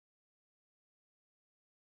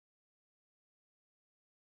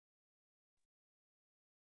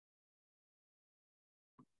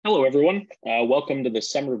Hello, everyone. Welcome to the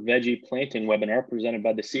Summer Veggie Planting webinar presented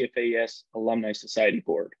by the CFAES Alumni Society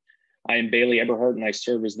Board. I am Bailey Eberhardt, and I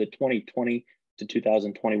serve as the 2020 to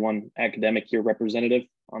 2021 academic year representative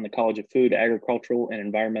on the College of Food, Agricultural, and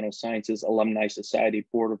Environmental Sciences Alumni Society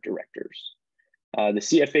Board of Directors. The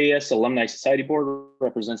CFAES Alumni Society Board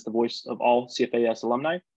represents the voice of all CFAES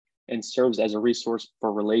alumni and serves as a resource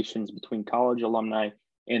for relations between college alumni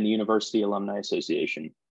and the University Alumni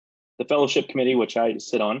Association. The Fellowship Committee, which I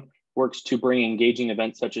sit on, works to bring engaging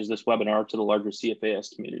events such as this webinar to the larger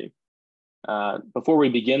CFAES community. Before we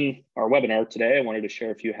begin our webinar today, I wanted to share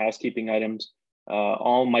a few housekeeping items.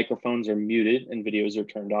 All microphones are muted and videos are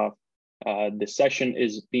turned off. The session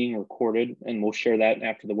is being recorded, and we'll share that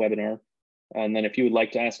after the webinar. And then if you would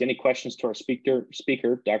like to ask any questions to our speaker,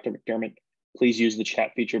 Dr. McDermott, please use the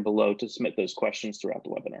chat feature below to submit those questions throughout the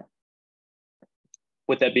webinar.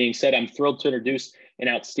 With that being said, I'm thrilled to introduce an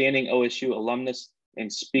outstanding OSU alumnus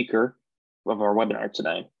and speaker of our webinar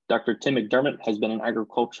today. Dr. Tim McDermott has been an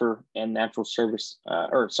agriculture and natural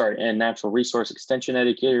resource extension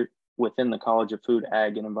educator within the College of Food,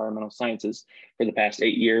 Ag, and Environmental Sciences for the past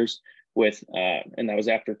 8 years, and that was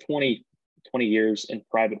after 20 years in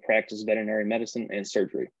private practice, veterinary medicine, and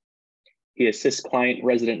surgery. He assists client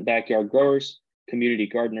resident backyard growers, community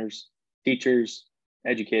gardeners, teachers,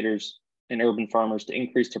 educators, and urban farmers to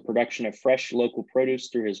increase the production of fresh local produce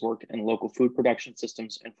through his work in local food production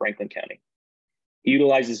systems in Franklin County. He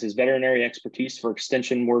utilizes his veterinary expertise for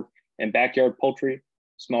extension work in backyard poultry,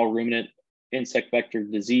 small ruminant, insect vector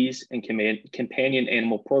disease, and companion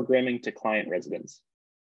animal programming to client residents.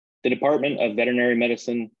 The Department of Veterinary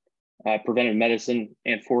Medicine, Preventive Medicine,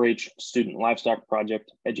 and 4-H Student Livestock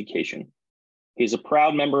Project Education. He is a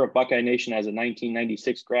proud member of Buckeye Nation as a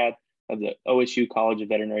 1996 grad of the OSU College of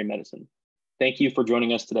Veterinary Medicine. Thank you for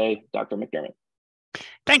joining us today, Dr. McDermott.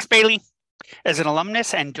 Thanks, Bailey. As an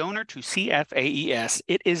alumnus and donor to CFAES,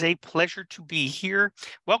 it is a pleasure to be here.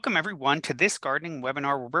 Welcome, everyone, to this gardening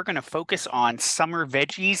webinar where we're going to focus on summer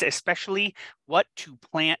veggies, especially what to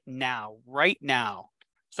plant now, right now.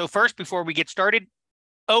 So first, before we get started,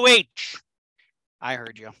 OH. I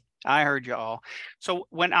heard you. I heard you all. So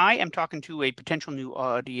when I am talking to a potential new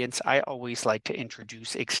audience, I always like to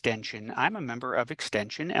introduce Extension. I'm a member of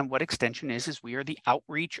Extension, and what Extension is we are the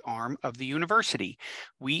outreach arm of the university.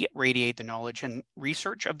 We radiate the knowledge and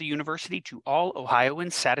research of the university to all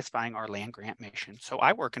Ohioans, satisfying our land grant mission. So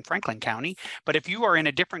I work in Franklin County, but if you are in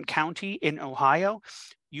a different county in Ohio,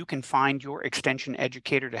 you can find your Extension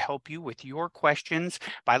educator to help you with your questions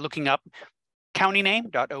by looking up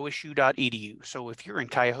countyname.osu.edu. So if you're in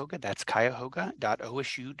Cuyahoga, that's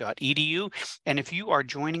cuyahoga.osu.edu. And if you are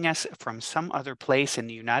joining us from some other place in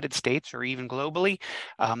the United States or even globally,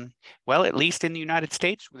 well, at least in the United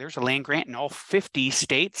States, there's a land grant in all 50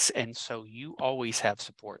 states. And so you always have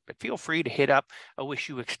support. But feel free to hit up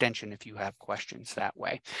OSU Extension if you have questions that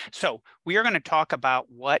way. So we are going to talk about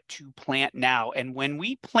what to plant now. And when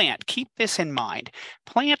we plant, keep this in mind.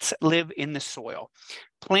 Plants live in the soil.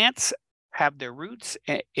 Plants have their roots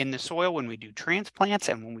in the soil when we do transplants,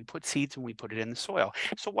 and when we put seeds and we put it in the soil.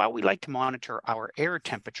 So while we like to monitor our air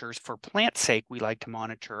temperatures, for plant sake, we like to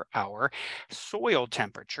monitor our soil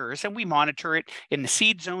temperatures, and we monitor it in the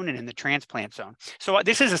seed zone and in the transplant zone. So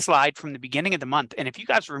this is a slide from the beginning of the month. And if you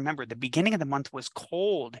guys remember, the beginning of the month was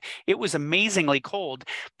cold. It was amazingly cold,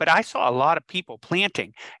 but I saw a lot of people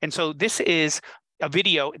planting. And so this is a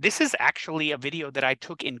video. This is actually a video that I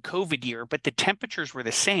took in COVID year, but the temperatures were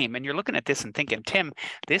the same. And you're looking at this and thinking, Tim,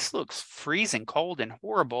 this looks freezing cold and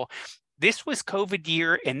horrible. This was COVID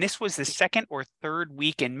year, and this was the second or third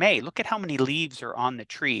week in May. Look at how many leaves are on the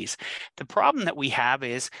trees. The problem that we have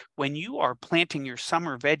is when you are planting your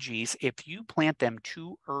summer veggies, if you plant them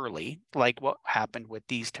too early, like what happened with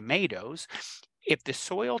these tomatoes, if the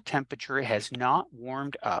soil temperature has not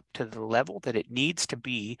warmed up to the level that it needs to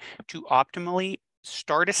be to optimally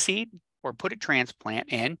start a seed or put a transplant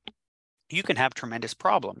in, you can have tremendous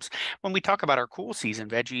problems. When we talk about our cool season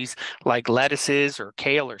veggies like lettuces or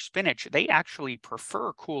kale or spinach, they actually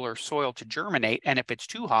prefer cooler soil to germinate, and if it's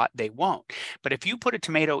too hot, they won't. But if you put a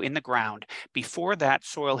tomato in the ground before that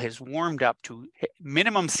soil has warmed up to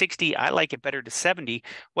minimum 60, I like it better to 70,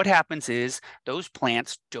 what happens is those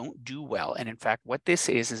plants don't do well. And in fact, what this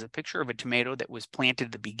is a picture of a tomato that was planted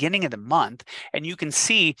at the beginning of the month, and you can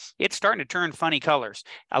see it's starting to turn funny colors.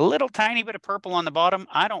 A little tiny bit of purple on the bottom,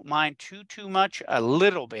 I don't mind too too much, a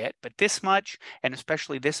little bit, but this much, and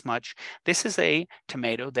especially this much, this is a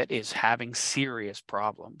tomato that is having serious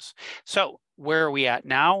problems. So where are we at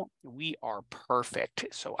now? We are perfect.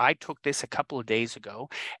 So I took this a couple of days ago,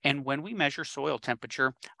 and when we measure soil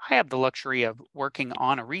temperature, I have the luxury of working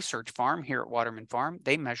on a research farm here at Waterman Farm.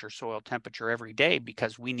 They measure soil temperature every day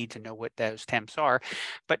because we need to know what those temps are.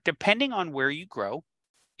 But depending on where you grow,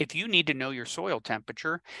 if you need to know your soil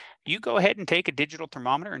temperature, you go ahead and take a digital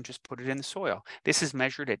thermometer and just put it in the soil. This is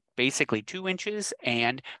measured at basically 2 inches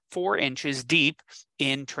and 4 inches deep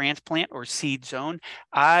in transplant or seed zone.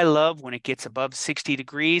 I love when it gets above 60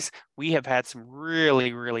 degrees. We have had some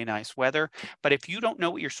really, really nice weather. But if you don't know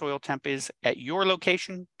what your soil temp is at your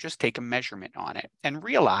location, just take a measurement on it and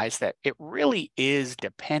realize that it really is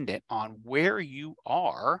dependent on where you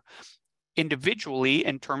are individually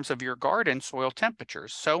in terms of your garden soil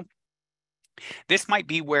temperatures. So this might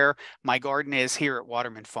be where my garden is here at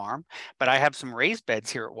Waterman Farm, but I have some raised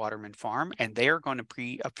beds here at Waterman Farm, and they are going to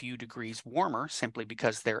be a few degrees warmer simply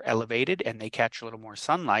because they're elevated and they catch a little more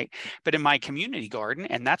sunlight. But in my community garden,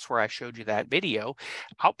 and that's where I showed you that video,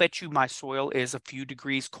 I'll bet you my soil is a few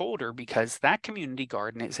degrees colder because that community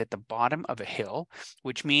garden is at the bottom of a hill,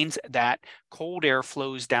 which means that cold air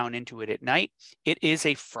flows down into it at night. It is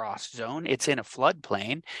a frost zone. It's in a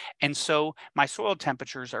floodplain. And so my soil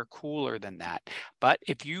temperatures are cooler than that. But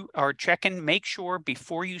if you are checking, make sure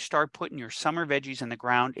before you start putting your summer veggies in the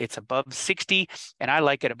ground, it's above 60, and I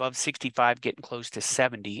like it above 65, getting close to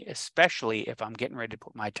 70, especially if I'm getting ready to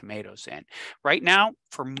put my tomatoes in. Right now,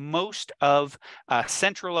 for most of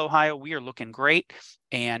central Ohio, we are looking great.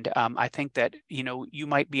 And I think that, you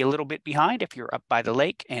might be a little bit behind if you're up by the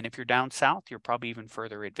lake, and if you're down south, you're probably even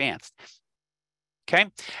further advanced. Okay.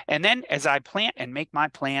 And then as I plant and make my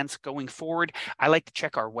plans going forward, I like to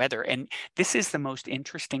check our weather. And this is the most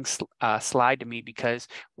interesting slide to me because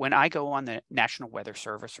when I go on the National Weather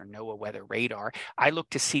Service or NOAA Weather Radar, I look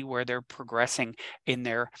to see where they're progressing in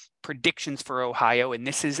their predictions for Ohio. And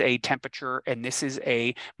this is a temperature, and this is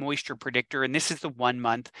a moisture predictor, and this is the 1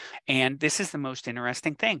 month. And this is the most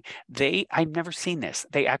interesting thing. I've never seen this.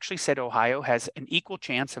 They actually said Ohio has an equal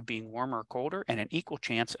chance of being warmer or colder and an equal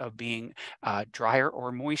chance of being drier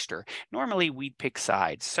or moister. Normally we'd pick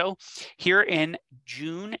sides. So here in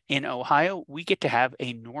June in Ohio, we get to have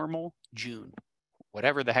a normal June,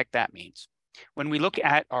 whatever the heck that means. When we look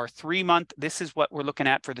at our 3 month, this is what we're looking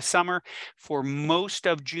at for the summer. For most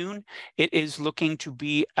of June, it is looking to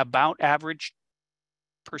be about average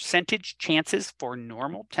percentage chances for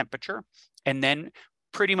normal temperature. And then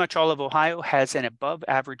pretty much all of Ohio has an above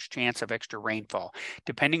average chance of extra rainfall.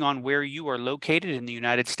 Depending on where you are located in the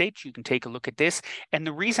United States, you can take a look at this. And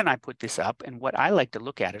the reason I put this up and what I like to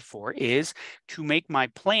look at it for is to make my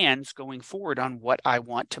plans going forward on what I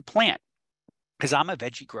want to plant. Because I'm a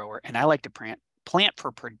veggie grower and I like to plant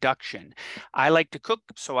for production. I like to cook,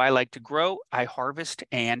 so I like to grow, I harvest,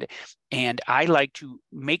 and I like to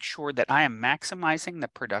make sure that I am maximizing the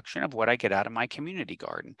production of what I get out of my community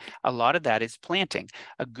garden. A lot of that is planting.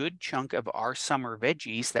 A good chunk of our summer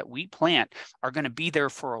veggies that we plant are going to be there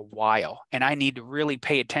for a while, and I need to really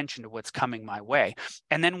pay attention to what's coming my way.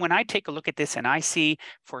 And then when I take a look at this and I see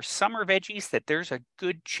for summer veggies that there's a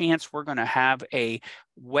good chance we're going to have a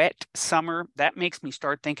wet summer, that makes me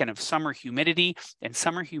start thinking of summer humidity, and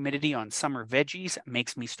summer humidity on summer veggies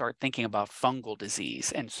makes me start thinking about fungal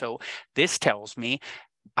disease. And so this tells me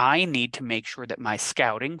I need to make sure that my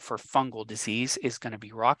scouting for fungal disease is going to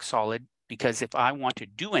be rock solid, because if I want to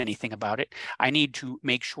do anything about it, I need to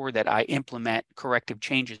make sure that I implement corrective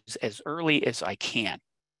changes as early as I can.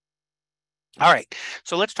 All right,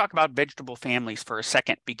 so let's talk about vegetable families for a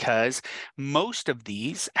second, because most of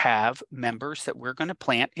these have members that we're going to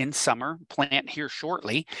plant in summer, plant here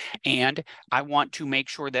shortly, and I want to make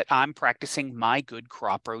sure that I'm practicing my good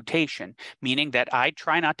crop rotation, meaning that I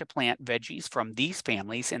try not to plant veggies from these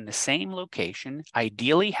families in the same location,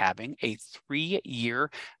 ideally having a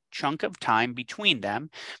 3-year chunk of time between them,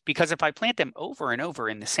 because if I plant them over and over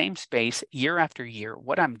in the same space year after year,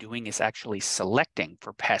 what I'm doing is actually selecting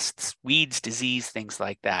for pests, weeds, disease, things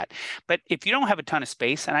like that. But if you don't have a ton of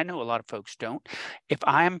space, and I know a lot of folks don't, if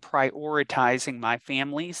I'm prioritizing my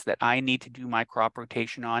families that I need to do my crop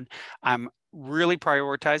rotation on, I'm really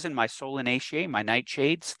prioritizing my Solanaceae, my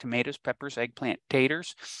nightshades, tomatoes, peppers, eggplant,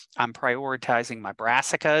 taters. I'm prioritizing my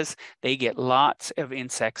brassicas. They get lots of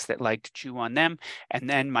insects that like to chew on them. And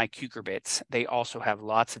then my cucurbits, they also have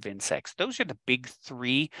lots of insects. Those are the big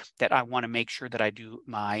 3 that I want to make sure that I do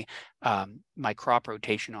my my crop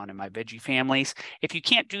rotation on in my veggie families. If you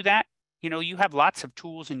can't do that, you know, you have lots of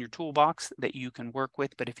tools in your toolbox that you can work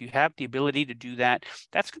with, but if you have the ability to do that,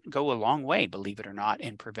 that's going to go a long way, believe it or not,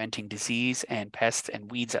 in preventing disease and pests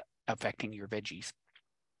and weeds affecting your veggies.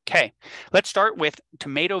 Okay, let's start with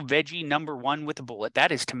tomato veggie number one with a bullet.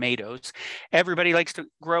 That is tomatoes. Everybody likes to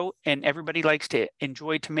grow and everybody likes to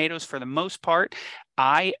enjoy tomatoes for the most part.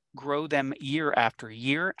 I grow them year after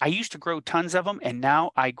year. I used to grow tons of them and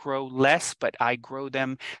now I grow less, but I grow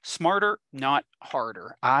them smarter, not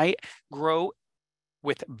harder. I grow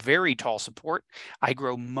with very tall support. I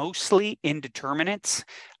grow mostly indeterminates.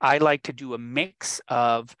 I like to do a mix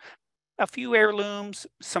of a few heirlooms,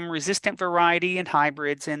 some resistant variety and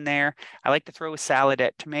hybrids in there. I like to throw a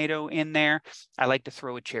saladette tomato in there. I like to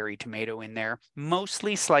throw a cherry tomato in there.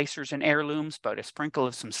 Mostly slicers and heirlooms, but a sprinkle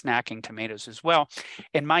of some snacking tomatoes as well.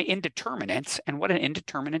 And my indeterminates, and what an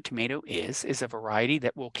indeterminate tomato is a variety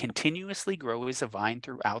that will continuously grow as a vine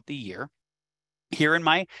throughout the year. Here in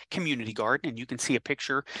my community garden, and you can see a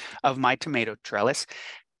picture of my tomato trellis.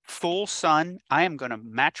 Full sun, I am going to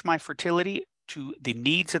match my fertility to the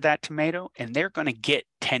needs of that tomato, and they're going to get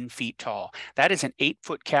 10 feet tall. That is an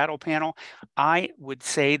 8-foot cattle panel. I would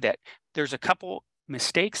say that there's a couple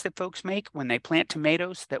mistakes that folks make when they plant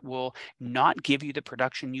tomatoes that will not give you the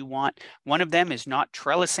production you want. One of them is not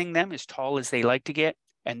trellising them as tall as they like to get.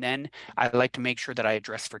 And then I like to make sure that I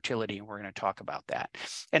address fertility, and we're going to talk about that.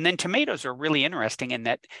 And then tomatoes are really interesting in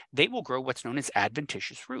that they will grow what's known as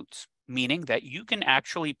adventitious roots, meaning that you can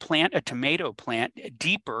actually plant a tomato plant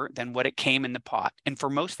deeper than what it came in the pot. And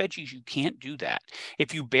for most veggies, you can't do that.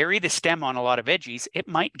 If you bury the stem on a lot of veggies, it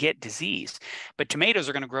might get disease, but tomatoes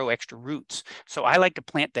are going to grow extra roots. So I like to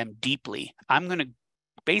plant them deeply. I'm going to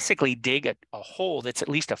basically dig a hole that's at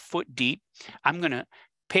least a foot deep. I'm going to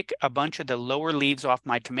pick a bunch of the lower leaves off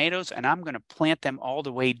my tomatoes and I'm going to plant them all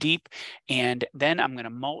the way deep, and then I'm going to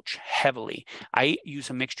mulch heavily. I use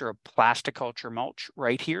a mixture of plasticulture mulch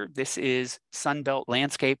right here. This is Sunbelt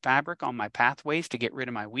landscape fabric on my pathways to get rid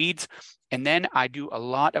of my weeds. And then I do a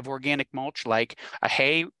lot of organic mulch like a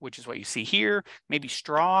hay, which is what you see here, maybe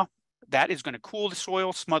straw. That is going to cool the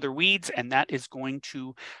soil, smother weeds, and that is going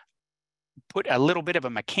to put a little bit of a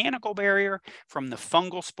mechanical barrier from the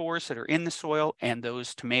fungal spores that are in the soil and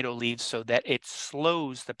those tomato leaves so that it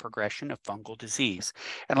slows the progression of fungal disease.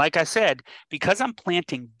 And like I said, because I'm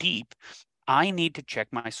planting deep, I need to check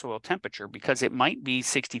my soil temperature because it might be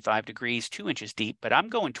 65 degrees, 2 inches deep, but I'm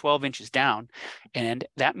going 12 inches down. And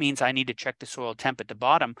that means I need to check the soil temp at the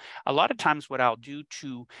bottom. A lot of times what I'll do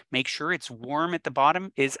to make sure it's warm at the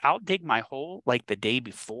bottom is I'll dig my hole like the day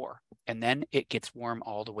before, and then it gets warm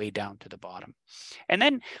all the way down to the bottom. And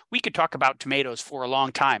then we could talk about tomatoes for a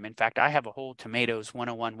long time. In fact, I have a whole Tomatoes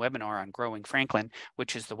 101 webinar on Growing Franklin,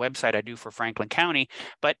 which is the website I do for Franklin County.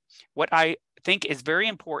 But what I think is very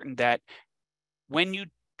important that when you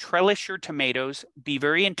trellis your tomatoes, be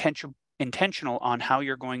very intentional on how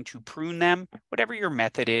you're going to prune them, whatever your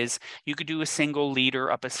method is. You could do a single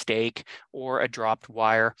leader up a stake or a dropped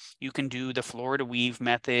wire. You can do the Florida weave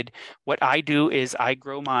method. What I do is I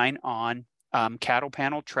grow mine on cattle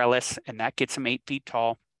panel trellis, and that gets them 8 feet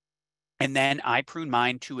tall. And then I prune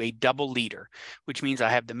mine to a double leader, which means I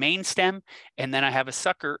have the main stem, and then I have a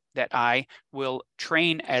sucker that I will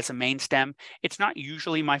train as a main stem. It's not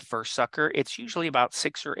usually my first sucker. It's usually about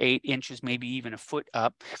 6 or 8 inches, maybe even a foot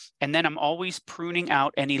up. And then I'm always pruning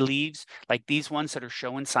out any leaves, like these ones that are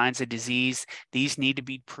showing signs of disease. These need to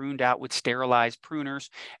be pruned out with sterilized pruners.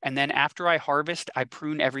 And then after I harvest, I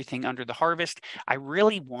prune everything under the harvest. I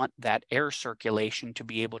really want that air circulation to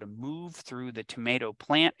be able to move through the tomato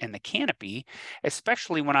plant and the canopy,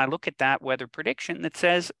 especially when I look at that weather prediction that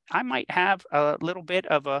says I might have a little bit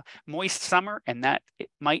of a moist summer, and that it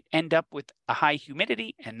might end up with a high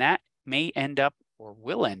humidity, and that may end up or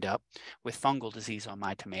will end up with fungal disease on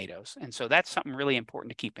my tomatoes. And so that's something really important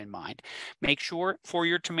to keep in mind. Make sure for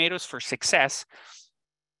your tomatoes for success,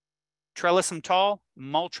 trellis them tall,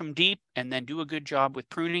 mulch them deep, and then do a good job with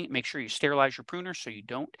pruning. Make sure you sterilize your pruner so you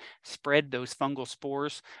don't spread those fungal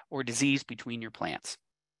spores or disease between your plants.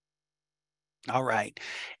 All right,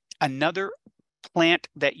 another plant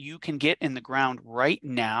that you can get in the ground right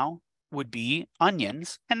now would be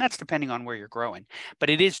onions, and that's depending on where you're growing. But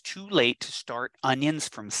it is too late to start onions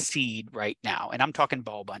from seed right now, and I'm talking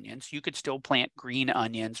bulb onions. You could still plant green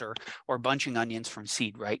onions or bunching onions from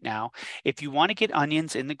seed right now. If you want to get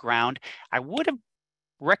onions in the ground, I would have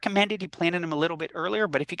recommended you planted them a little bit earlier,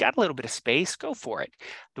 but if you got a little bit of space, go for it.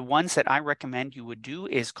 The ones that I recommend you would do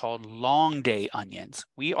is called long day onions.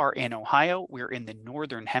 We are in Ohio. We're in the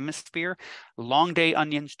northern hemisphere. Long day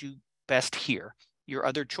onions do best here. Your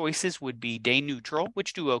other choices would be day neutral,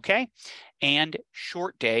 which do okay, and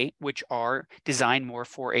short day, which are designed more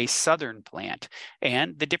for a southern plant.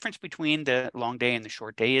 And the difference between the long day and the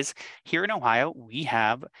short day is here in Ohio, we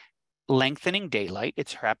have lengthening daylight.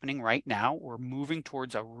 It's happening right now. We're moving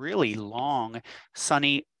towards a really long,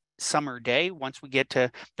 sunny summer day. Once we get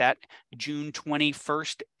to that June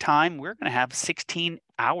 21st time, we're going to have 16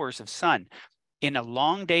 hours of sun. In a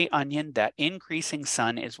long day onion, that increasing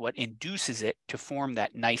sun is what induces it to form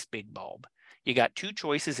that nice big bulb. You got two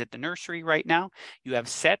choices at the nursery right now. You have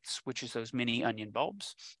sets, which is those mini onion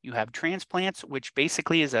bulbs. You have transplants, which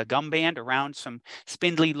basically is a gum band around some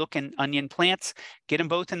spindly looking onion plants. Get them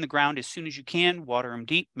both in the ground as soon as you can, water them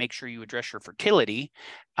deep, make sure you address your fertility,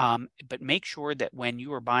 but make sure that when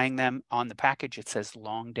you are buying them on the package, it says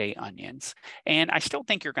long day onions. And I still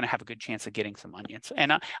think you're going to have a good chance of getting some onions.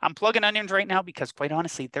 And I'm plugging onions right now because quite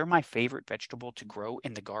honestly, they're my favorite vegetable to grow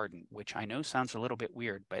in the garden, which I know sounds a little bit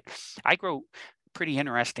weird, but I grow pretty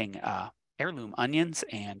interesting heirloom onions,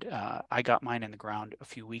 and I got mine in the ground a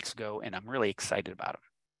few weeks ago, and I'm really excited about them.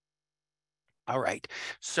 All right,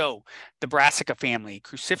 so the brassica family,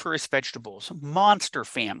 cruciferous vegetables, monster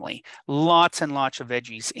family, lots and lots of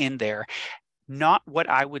veggies in there. Not what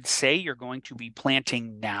I would say you're going to be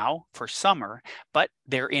planting now for summer, but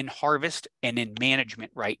they're in harvest and in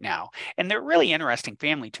management right now. And they're a really interesting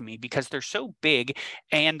family to me because they're so big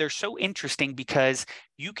and they're so interesting because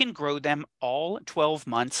you can grow them all 12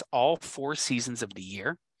 months, all 4 seasons of the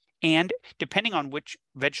year. And depending on which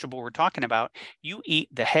vegetable we're talking about, you eat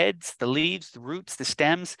the heads, the leaves, the roots, the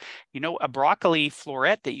stems. You know, a broccoli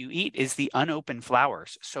floret that you eat is the unopened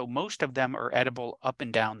flowers. So most of them are edible up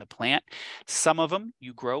and down the plant. Some of them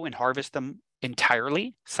you grow and harvest them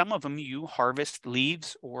entirely. Some of them you harvest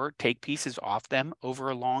leaves or take pieces off them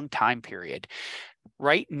over a long time period.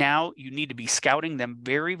 Right now, you need to be scouting them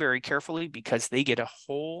very, very carefully because they get a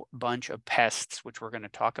whole bunch of pests, which we're going to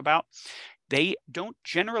talk about. They don't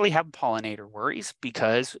generally have pollinator worries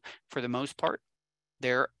because for the most part,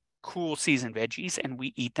 they're cool season veggies and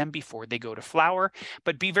we eat them before they go to flower.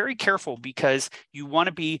 But be very careful because you want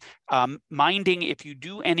to be minding if you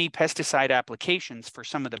do any pesticide applications for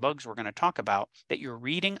some of the bugs we're going to talk about, that you're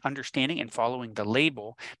reading, understanding, and following the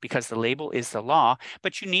label because the label is the law.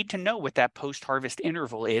 But you need to know what that post-harvest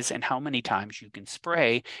interval is and how many times you can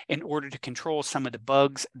spray in order to control some of the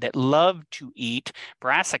bugs that love to eat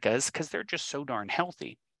brassicas because they're just so darn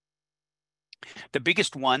healthy. The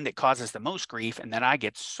biggest one that causes the most grief and that I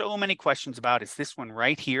get so many questions about is this one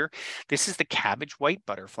right here. This is the cabbage white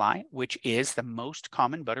butterfly, which is the most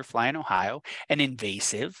common butterfly in Ohio, an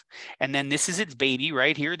invasive. And then this is its baby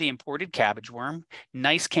right here, the imported cabbage worm,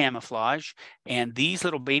 nice camouflage. And these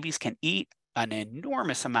little babies can eat an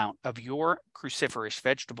enormous amount of your cruciferous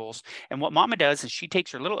vegetables. And what mama does is she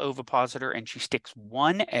takes her little ovipositor and she sticks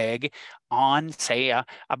one egg on, say, a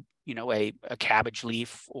cabbage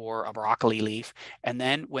leaf or a broccoli leaf. And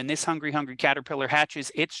then when this hungry caterpillar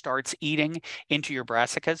hatches, it starts eating into your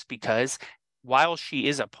brassicas because while she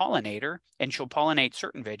is a pollinator and she'll pollinate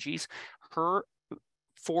certain veggies, her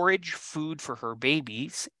forage food for her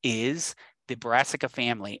babies is the brassica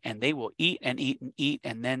family, and they will eat and eat and eat,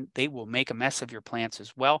 and then they will make a mess of your plants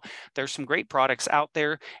as well. There's some great products out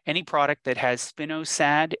there. Any product that has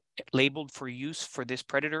spinosad labeled for use for this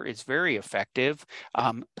predator is very effective.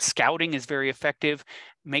 Scouting is very effective.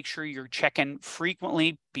 Make sure you're checking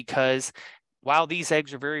frequently because while these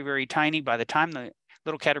eggs are very, very tiny, by the time the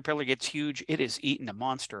little caterpillar gets huge, it is eating a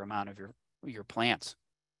monster amount of your plants.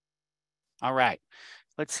 All right.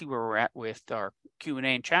 Let's see where we're at with our Q&A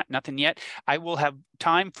and chat. Nothing yet. I will have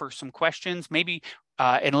time for some questions. Maybe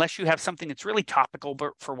unless you have something that's really topical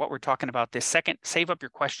but for what we're talking about this second, save up your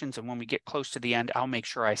questions. And when we get close to the end, I'll make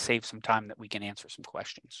sure I save some time that we can answer some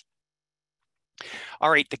questions. All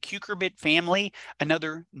right, the cucurbit family,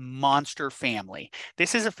 another monster family.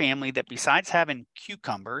 This is a family that besides having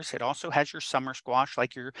cucumbers, it also has your summer squash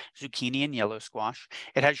like your zucchini and yellow squash.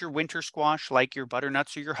 It has your winter squash like your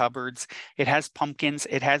butternuts or your Hubbards. It has pumpkins.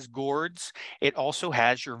 It has gourds. It also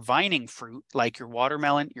has your vining fruit like your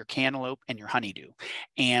watermelon, your cantaloupe, and your honeydew.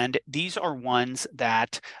 And these are ones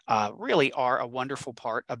that really are a wonderful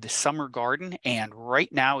part of the summer garden. And right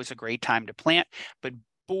now is a great time to plant. But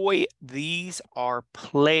boy, these are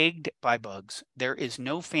plagued by bugs. There is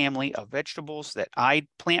no family of vegetables that I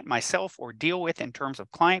plant myself or deal with in terms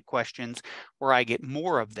of client questions or I get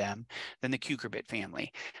more of them than the cucurbit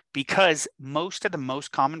family, because most of the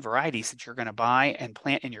most common varieties that you're going to buy and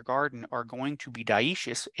plant in your garden are going to be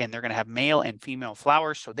dioecious, and they're going to have male and female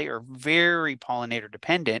flowers, so they are very pollinator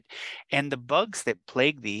dependent, and the bugs that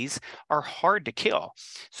plague these are hard to kill.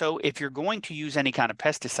 So if you're going to use any kind of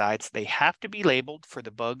pesticides, they have to be labeled for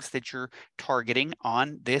the bugs that you're targeting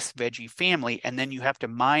on this veggie family, and then you have to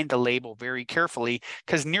mind the label very carefully,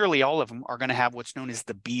 because nearly all of them are going to have what's known as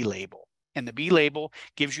the B label. And the B label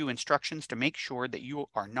gives you instructions to make sure that you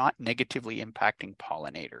are not negatively impacting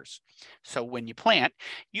pollinators. So when you plant,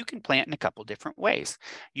 you can plant in a couple different ways.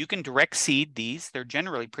 You can direct seed these. They're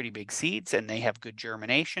generally pretty big seeds and they have good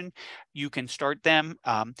germination. You can start them.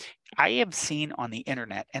 I have seen on the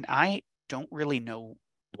internet, and I don't really know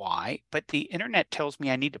why, but the internet tells me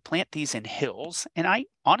I need to plant these in hills, and I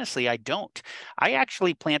don't. I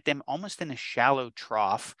actually plant them almost in a shallow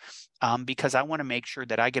trough, because I want to make sure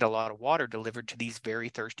that I get a lot of water delivered to these very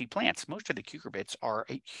thirsty plants. Most of the cucurbits are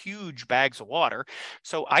huge bags of water,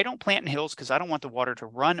 so I don't plant in hills because I don't want the water to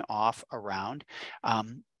run off around.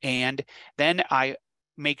 And then I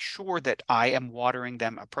make sure that I am watering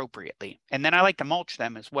them appropriately. And then I like to mulch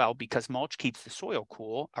them as well, because mulch keeps the soil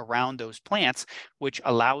cool around those plants, which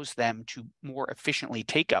allows them to more efficiently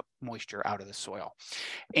take up moisture out of the soil.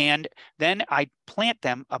 And then I plant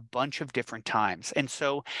them a bunch of different times. And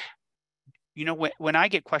so, you know, when I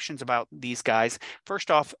get questions about these guys,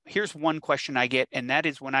 first off, here's one question I get, and that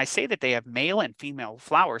is when I say that they have male and female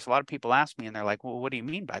flowers, a lot of people ask me and they're like, well, what do you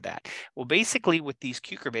mean by that? Well, basically with these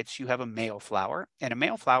cucurbits, you have a male flower, and a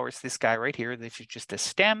male flower is this guy right here. This is just a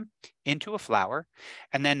stem into a flower.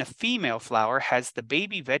 And then a female flower has the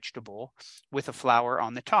baby vegetable with a flower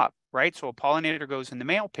on the top, right? So a pollinator goes in the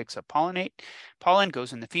male, picks up pollen,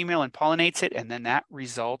 goes in the female and pollinates it, and then that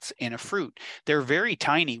results in a fruit. They're very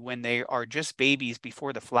tiny when they are just babies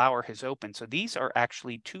before the flower has opened. So these are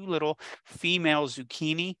actually two little female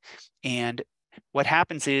zucchini. And what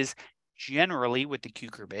happens is, generally with the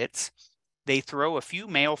cucurbits, they throw a few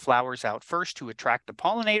male flowers out first to attract the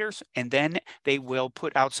pollinators, and then they will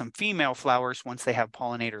put out some female flowers once they have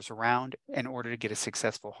pollinators around in order to get a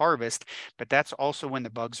successful harvest. But that's also when the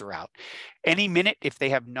bugs are out. Any minute, if they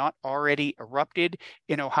have not already erupted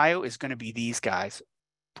in Ohio, is going to be these guys.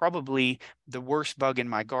 Probably the worst bug in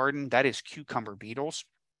my garden, that is cucumber beetles,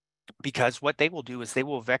 because what they will do is they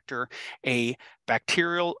will vector a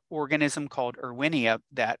bacterial organism called Erwinia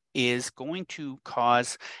that is going to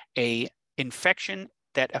cause a infection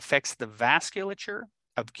that affects the vasculature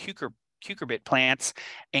of cucurbit plants,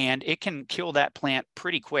 and it can kill that plant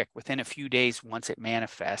pretty quick within a few days once it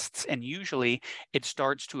manifests. And usually it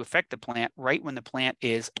starts to affect the plant right when the plant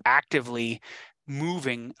is actively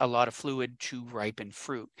moving a lot of fluid to ripen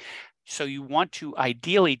fruit. So you want to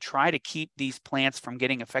ideally try to keep these plants from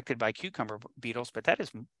getting affected by cucumber beetles, but that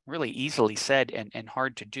is really easily said and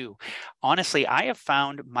hard to do. Honestly, I have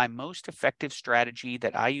found my most effective strategy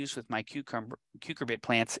that I use with my cucurbit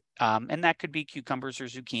plants, and that could be cucumbers or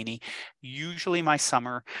zucchini. Usually my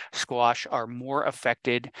summer squash are more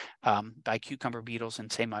affected by cucumber beetles than,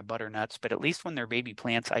 say, my butternuts, but at least when they're baby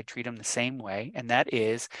plants, I treat them the same way. And that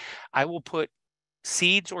is, I will put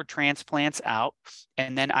seeds or transplants out,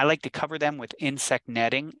 and then I like to cover them with insect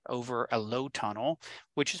netting over a low tunnel,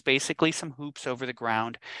 which is basically some hoops over the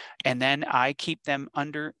ground. And then I keep them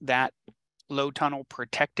under that low tunnel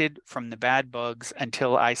protected from the bad bugs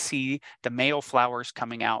until I see the male flowers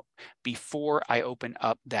coming out before I open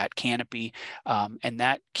up that canopy. And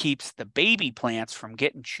that keeps the baby plants from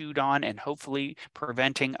getting chewed on and hopefully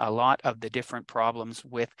preventing a lot of the different problems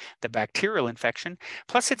with the bacterial infection.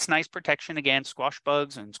 Plus, it's nice protection against squash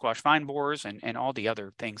bugs and squash vine borers and all the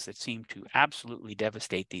other things that seem to absolutely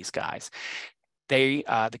devastate these guys.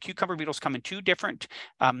 The cucumber beetles come in two different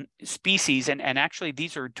species, and actually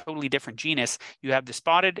these are totally different genus. You have the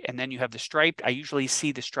spotted and then you have the striped. I usually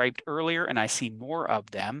see the striped earlier and I see more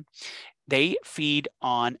of them. They feed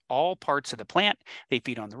on all parts of the plant. They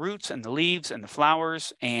feed on the roots and the leaves and the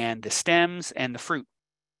flowers and the stems and the fruit.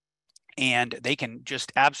 And they can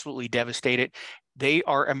just absolutely devastate it. They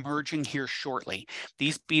are emerging here shortly.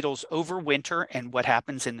 These beetles overwinter, and what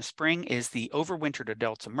happens in the spring is the overwintered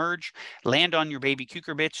adults emerge, land on your baby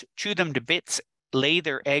cucurbits, chew them to bits, lay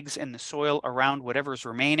their eggs in the soil around whatever's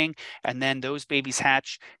remaining, and then those babies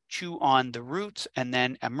hatch, chew on the roots, and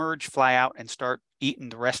then emerge, fly out, and start eating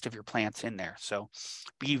the rest of your plants in there. So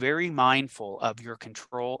be very mindful of your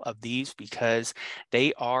control of these because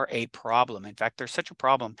they are a problem. In fact, they're such a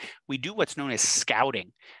problem. We do what's known as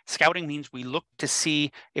scouting. Scouting means we look to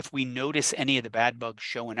see if we notice any of the bad bugs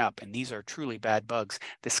showing up, and these are truly bad bugs.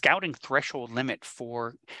 The scouting threshold limit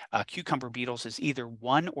for cucumber beetles is either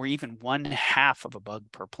 1 or even 1/2 of a bug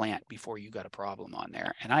per plant before you got a problem on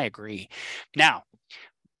there. And I agree. Now,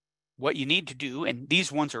 what you need to do, and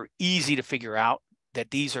these ones are easy to figure out, that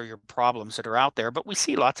these are your problems that are out there, but we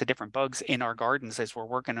see lots of different bugs in our gardens as we're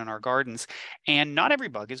working in our gardens, and not every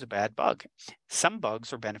bug is a bad bug. Some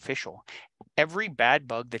bugs are beneficial. Every bad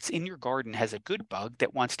bug that's in your garden has a good bug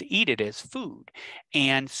that wants to eat it as food.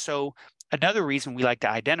 And so another reason we like to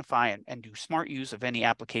identify and do smart use of any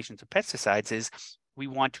applications of pesticides is we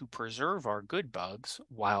want to preserve our good bugs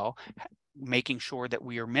while making sure that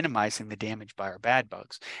we are minimizing the damage by our bad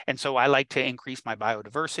bugs. And so I like to increase my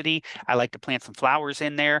biodiversity. I like to plant some flowers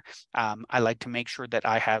in there. I like to make sure that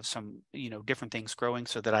I have some, different things growing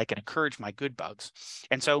so that I can encourage my good bugs.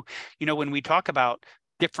 And so, when we talk about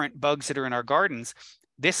different bugs that are in our gardens,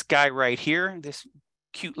 this guy right here, this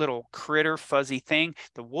cute little critter fuzzy thing,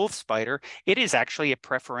 the wolf spider, it is actually a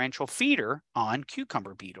preferential feeder on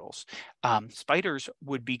cucumber beetles. Spiders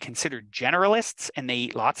would be considered generalists and they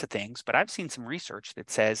eat lots of things, but I've seen some research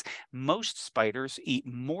that says most spiders eat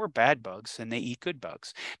more bad bugs than they eat good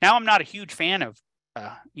bugs. Now, I'm not a huge fan of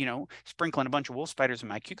sprinkling a bunch of wolf spiders in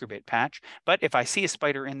my cucurbit patch. But if I see a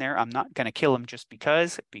spider in there, I'm not going to kill them just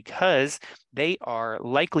because they are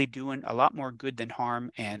likely doing a lot more good than harm,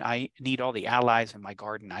 and I need all the allies in my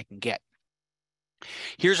garden I can get.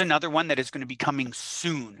 Here's another one that is going to be coming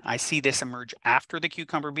soon. I see this emerge after the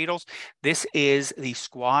cucumber beetles. This is the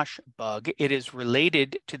squash bug. It is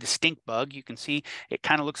related to the stink bug. You can see it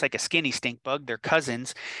kind of looks like a skinny stink bug. They're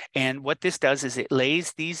cousins. And what this does is it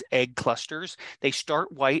lays these egg clusters. They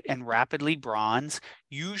start white and rapidly bronze,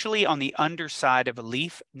 usually on the underside of a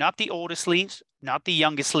leaf, not the oldest leaves, not the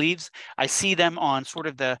youngest leaves. I see them on sort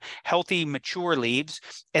of the healthy, mature leaves,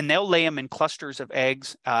 and they'll lay them in clusters of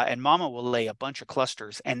eggs, and mama will lay a bunch of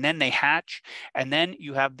clusters, and then they hatch, and then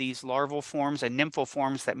you have these larval forms and nymphal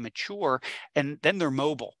forms that mature, and then they're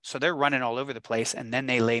mobile. So they're running all over the place, and then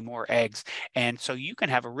they lay more eggs. And so you can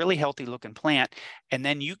have a really healthy looking plant, and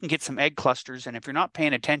then you can get some egg clusters, and if you're not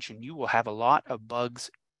paying attention, you will have a lot of bugs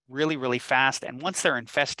really, really fast. And once they're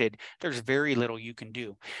infested, there's very little you can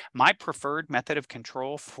do. My preferred method of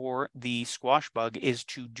control for the squash bug is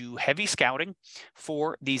to do heavy scouting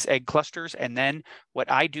for these egg clusters. And then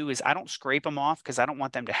what I do is I don't scrape them off because I don't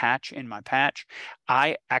want them to hatch in my patch.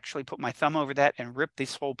 I actually put my thumb over that and rip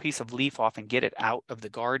this whole piece of leaf off and get it out of the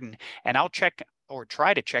garden. And I'll check or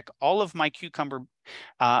try to check all of my cucurbit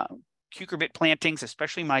plantings,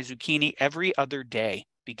 especially my zucchini, every other day,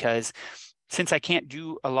 because since I can't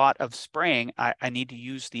do a lot of spraying, I need to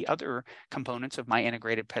use the other components of my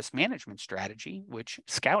integrated pest management strategy, which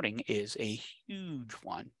scouting is a huge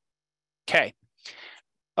one. Okay,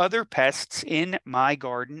 other pests in my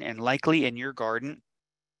garden and likely in your garden,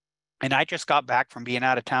 and I just got back from being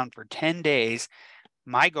out of town for 10 days.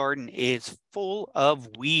 My garden is full of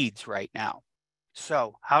weeds right now.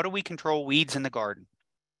 So how do we control weeds in the garden?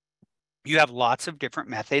 You have lots of different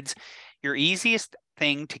methods. Your easiest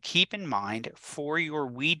thing to keep in mind for your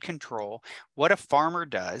weed control, what a farmer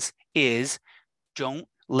does is don't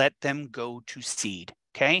let them go to seed,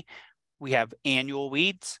 okay? We have annual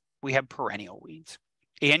weeds, we have perennial weeds.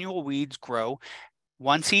 Annual weeds grow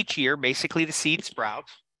once each year, basically the seed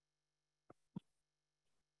sprouts,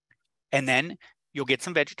 and then you'll get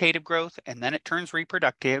some vegetative growth, and then it turns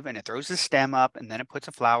reproductive, and it throws the stem up, and then it puts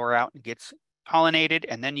a flower out and gets pollinated,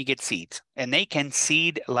 and then you get seeds, and they can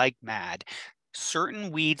seed like mad.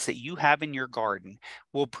 Certain weeds that you have in your garden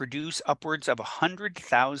will produce upwards of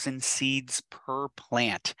 100,000 seeds per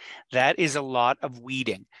plant. That is a lot of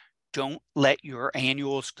weeding. Don't let your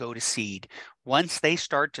annuals go to seed. Once they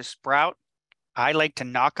start to sprout, I like to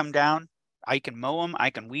knock them down. I can mow them,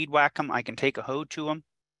 I can weed whack them, I can take a hoe to them.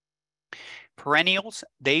 Perennials,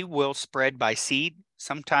 they will spread by seed.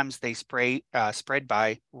 Sometimes they spread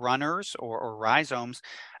by runners or rhizomes.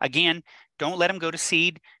 Again, don't let them go to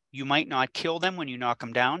seed. You might not kill them when you knock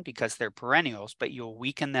them down because they're perennials, but you'll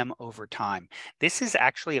weaken them over time. This is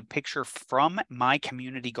actually a picture from my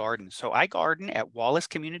community garden. So I garden at Wallace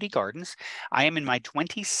Community Gardens. I am in my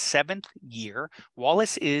 27th year.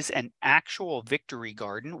 Wallace is an actual victory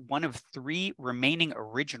garden, one of 3 remaining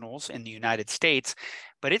originals in the United States,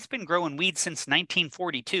 but it's been growing weeds since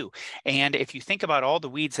 1942. And if you think about all the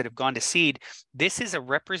weeds that have gone to seed, this is a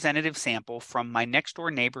representative sample from my next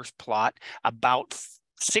door neighbor's plot about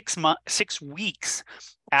 6 weeks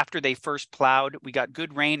after they first plowed, we got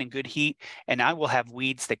good rain and good heat, and I will have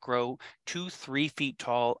weeds that grow 2-3 feet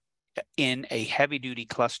tall in a heavy duty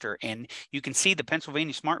cluster. And you can see the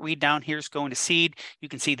Pennsylvania smartweed down here is going to seed. You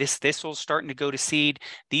can see this thistle starting to go to seed.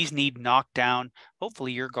 These need knocked down.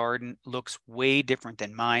 Hopefully your garden looks way different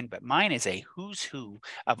than mine, but mine is a who's who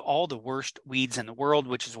of all the worst weeds in the world,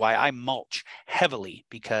 which is why I mulch heavily,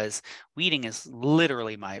 because weeding is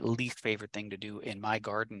literally my least favorite thing to do in my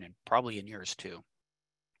garden, and probably in yours too.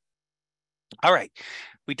 All right,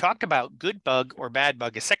 we talked about good bug or bad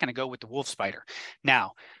bug a second ago with the wolf spider.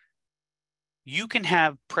 Now, you can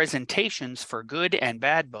have presentations for good and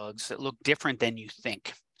bad bugs that look different than you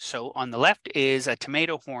think. So on the left is a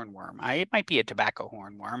tomato hornworm. It might be a tobacco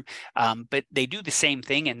hornworm, but they do the same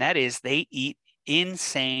thing, and that is they eat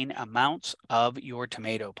insane amounts of your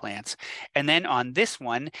tomato plants. And then on this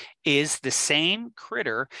one is the same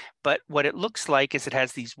critter, but what it looks like is it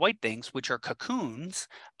has these white things, which are cocoons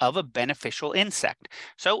of a beneficial insect.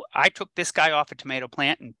 So I took this guy off a tomato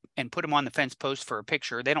plant and put him on the fence post for a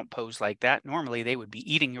picture. They don't pose like that. Normally they would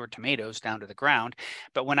be eating your tomatoes down to the ground.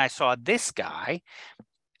 But when I saw this guy,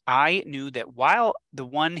 I knew that while the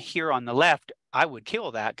one here on the left, I would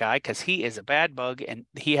kill that guy because he is a bad bug and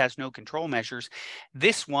he has no control measures.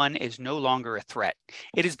 This one is no longer a threat.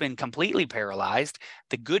 It has been completely paralyzed.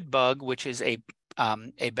 The good bug, which is a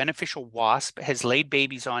beneficial wasp, has laid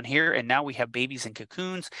babies on here, and now we have babies in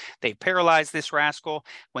cocoons. They paralyzed this rascal.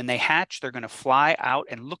 When they hatch, they're going to fly out,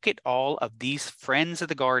 and look at all of these friends of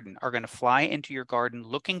the garden are going to fly into your garden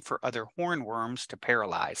looking for other hornworms to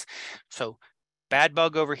paralyze. So bad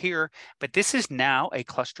bug over here, but this is now a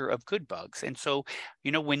cluster of good bugs. And so,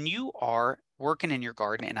 you know, when you are working in your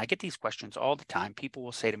garden, and I get these questions all the time, people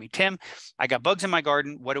will say to me, Tim, I got bugs in my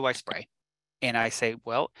garden. What do I spray? And I say,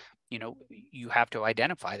 well, you know, you have to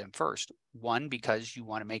identify them first. One, because you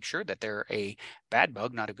want to make sure that they're a bad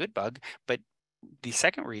bug, not a good bug. But the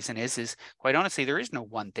second reason is quite honestly, there is no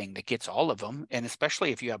one thing that gets all of them. And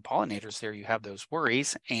especially if you have pollinators there, you have those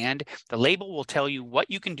worries. And the label will tell you what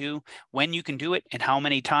you can do, when you can do it, and how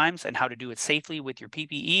many times, and how to do it safely with your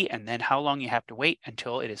PPE, and then how long you have to wait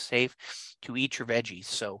until it is safe to eat your veggies.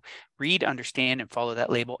 So read, understand, and follow that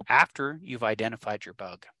label after you've identified your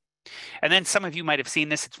bug. And then some of you might have seen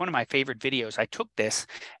this. It's one of my favorite videos. I took this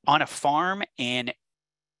on a farm in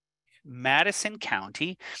Madison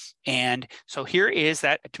County. And so here is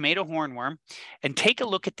that tomato hornworm, and take a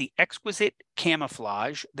look at the exquisite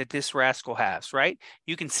camouflage that this rascal has, right?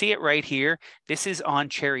 You can see it right here. This is on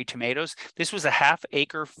cherry tomatoes. This was a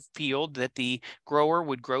half-acre field that the grower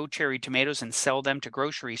would grow cherry tomatoes and sell them to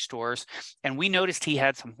grocery stores. And we noticed he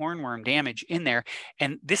had some hornworm damage in there.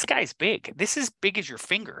 And this guy's big. This is big as your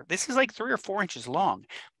finger. This is like 3 or 4 inches long.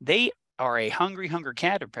 They are a hungry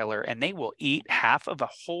caterpillar, and they will eat half of a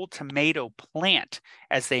whole tomato plant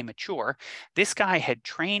as they mature. This guy had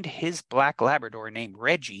trained his black Labrador named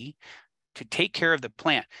Reggie to take care of the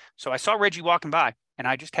plant. So I saw Reggie walking by, and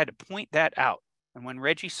I just had to point that out. And when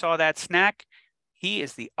Reggie saw that snack, he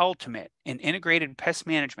is the ultimate in integrated pest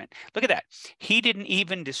management. Look at that. He didn't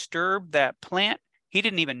even disturb that plant. He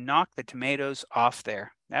didn't even knock the tomatoes off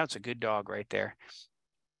there. That's a good dog right there.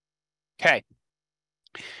 Okay.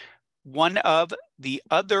 One of the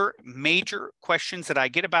other major questions that I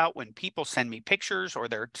get about when people send me pictures or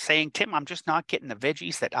they're saying, Tim, I'm just not getting the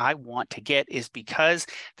veggies that I want to get, is because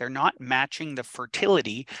they're not matching the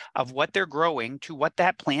fertility of what they're growing to what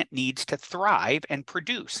that plant needs to thrive and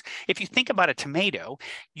produce. If you think about a tomato,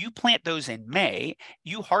 you plant those in May,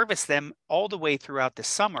 you harvest them all the way throughout the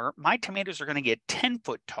summer. My tomatoes are going to get 10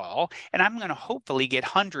 foot tall, and I'm going to hopefully get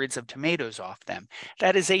hundreds of tomatoes off them.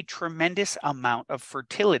 That is a tremendous amount of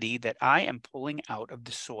fertility that I am pulling out of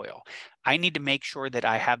the soil. I need to make sure that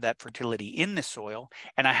I have that fertility in the soil,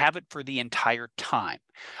 and I have it for the entire time.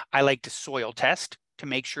 I like to soil test to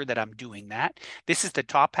make sure that I'm doing that. This is the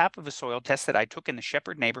top half of a soil test that I took in the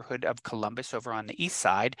Shepherd neighborhood of Columbus over on the east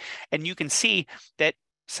side, and you can see that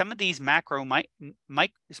some of these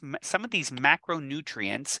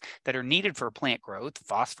macronutrients that are needed for plant growth,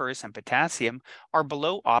 phosphorus and potassium, are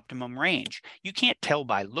below optimum range. You can't tell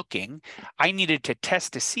by looking. I needed to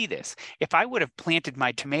test to see this. If I would have planted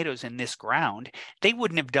my tomatoes in this ground, they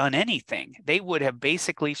wouldn't have done anything. They would have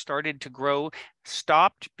basically started to grow,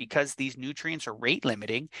 stopped because these nutrients are rate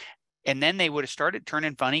limiting, and then they would have started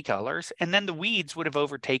turning funny colors, and then the weeds would have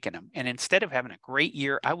overtaken them. And instead of having a great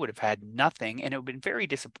year, I would have had nothing, and it would have been very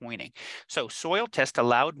disappointing. So soil test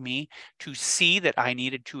allowed me to see that I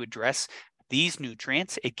needed to address these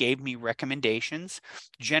nutrients. It gave me recommendations.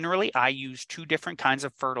 Generally, I use 2 different kinds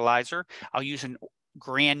of fertilizer. I'll use an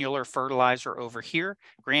granular fertilizer over here.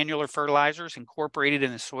 Granular fertilizers incorporated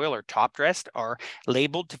in the soil or top dressed are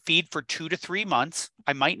labeled to feed for 2 to 3 months.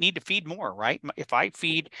 I might need to feed more, right? If I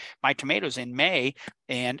feed my tomatoes in May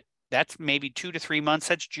and that's maybe 2 to 3 months.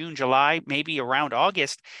 That's June, July, maybe around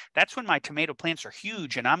August. That's when my tomato plants are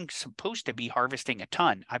huge and I'm supposed to be harvesting a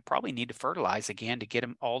ton. I probably need to fertilize again to get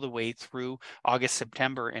them all the way through August,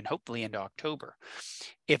 September, and hopefully into October.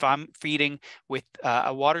 If I'm feeding with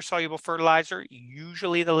a water-soluble fertilizer,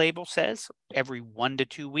 usually the label says every 1 to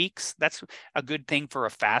 2 weeks. That's a good thing for a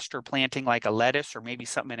faster planting like a lettuce or maybe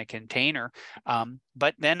something in a container.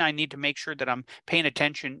 But then I need to make sure that I'm paying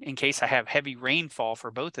attention in case I have heavy rainfall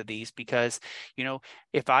for both of these, because, you know,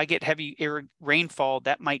 if I get heavy rainfall,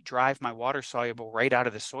 that might drive my water-soluble right out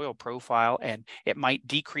of the soil profile, and it might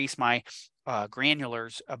decrease my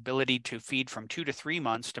granulars ability to feed from 2 to 3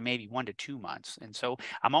 months to maybe 1 to 2 months. And so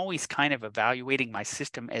I'm always kind of evaluating my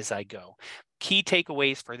system as I go. Key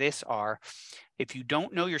takeaways for this are, if you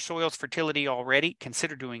don't know your soil's fertility already,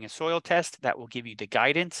 consider doing a soil test. That will give you the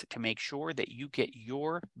guidance to make sure that you get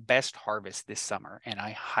your best harvest this summer. And I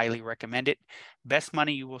highly recommend it. Best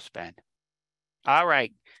money you will spend. All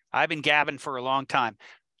right, I've been gabbing for a long time.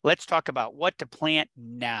 Let's talk about what to plant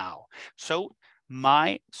now. So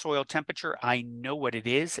my soil temperature, I know what it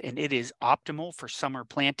is, and it is optimal for summer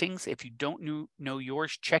plantings. If you don't know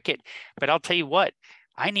yours, check it. But I'll tell you what,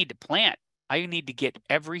 I need to plant. I need to get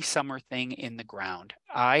every summer thing in the ground.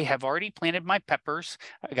 I have already planted my peppers.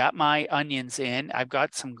 I got my onions in. I've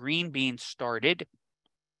got some green beans started.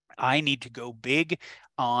 I need to go big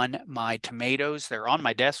on my tomatoes. They're on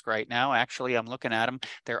my desk right now. Actually, I'm looking at them.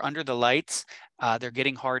 They're under the lights. They're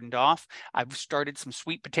getting hardened off. I've started some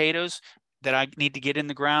sweet potatoes that I need to get in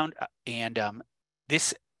the ground. And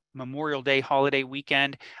this Memorial Day holiday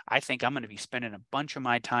weekend, I think I'm going to be spending a bunch of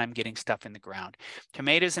my time getting stuff in the ground.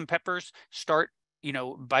 Tomatoes and peppers start, you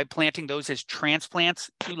know, by planting those as transplants.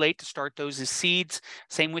 Too late to start those as seeds.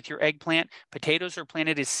 Same with your eggplant. Potatoes are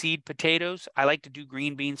planted as seed potatoes. I like to do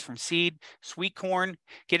green beans from seed. Sweet corn,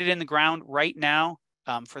 get it in the ground right now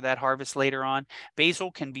for that harvest later on.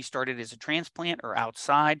 Basil can be started as a transplant or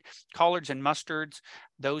outside. Collards and mustards,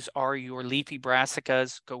 those are your leafy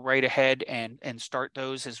brassicas. Go right ahead and start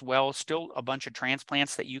those as well. Still a bunch of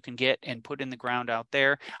transplants that you can get and put in the ground out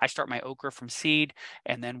there. I start my okra from seed,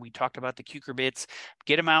 and then we talked about the cucurbits.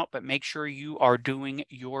 Get them out, but make sure you are doing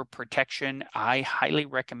your protection. I highly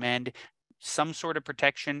recommend some sort of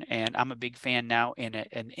protection, and I'm a big fan now in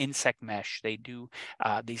an insect mesh. They do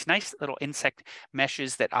these nice little insect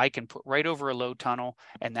meshes that I can put right over a low tunnel,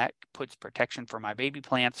 and that puts protection for my baby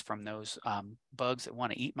plants from those bugs that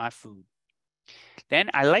want to eat my food. Then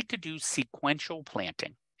I like to do sequential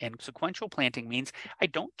planting. And sequential planting means I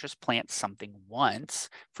don't just plant something once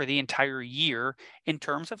for the entire year in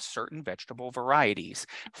terms of certain vegetable varieties.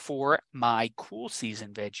 For my cool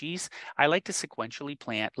season veggies, I like to sequentially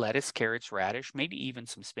plant lettuce, carrots, radish, maybe even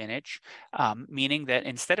some spinach, meaning that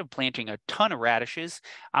instead of planting a ton of radishes,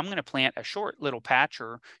 I'm going to plant a short little patch,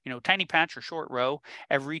 or, you know, tiny patch or short row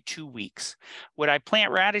every 2 weeks. Would I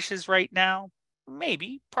plant radishes right now?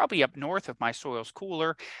 Maybe, probably up north if my soil's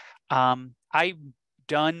cooler. I'm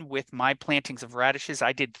done with my plantings of radishes.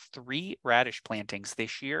 I did 3 radish plantings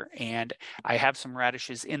this year, and I have some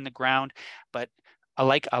radishes in the ground, but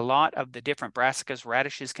like a lot of the different brassicas,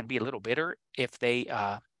 radishes can be a little bitter if they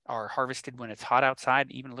are harvested when it's hot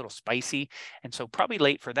outside, even a little spicy. And so probably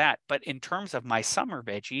late for that. But in terms of my summer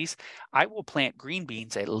veggies, I will plant green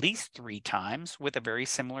beans at least 3 times with a very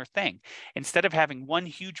similar thing. Instead of having one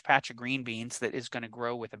huge patch of green beans that is going to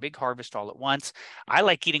grow with a big harvest all at once, I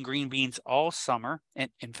like eating green beans all summer. And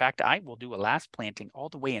in fact, I will do a last planting all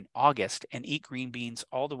the way in August and eat green beans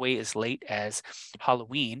all the way as late as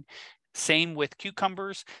Halloween. Same with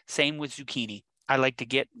cucumbers, same with zucchini. I like to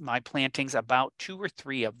get my plantings about 2 or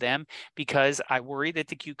 3 of them because I worry that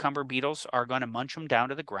the cucumber beetles are going to munch them down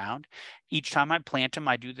to the ground. Each time I plant them,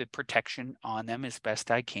 I do the protection on them as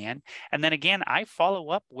best I can. And then again, I follow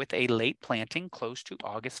up with a late planting close to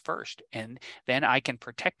August 1st. And then I can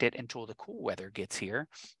protect it until the cool weather gets here.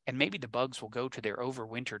 And maybe the bugs will go to their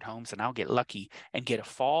overwintered homes and I'll get lucky and get a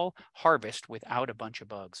fall harvest without a bunch of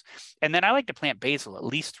bugs. And then I like to plant basil at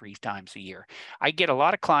least 3 times a year. I get a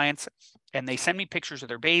lot of clients and they send me pictures of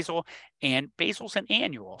their basil, and basil's an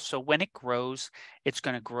annual. So when it grows, it's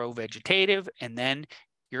going to grow vegetative, and then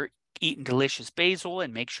you're eating delicious basil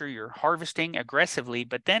and make sure you're harvesting aggressively.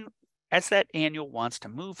 But then as that annual wants to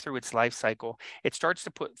move through its life cycle, it starts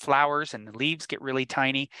to put flowers and the leaves get really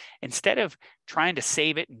tiny. Instead of trying to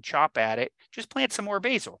save it and chop at it, just plant some more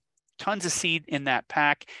basil. tons of seed in that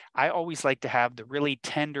pack. I always like to have the really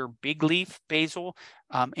tender big leaf basil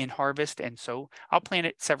in harvest. And so I'll plant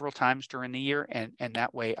it several times during the year. And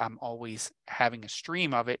that way I'm always having a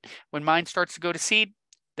stream of it. When mine starts to go to seed,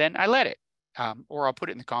 then I let it, or I'll put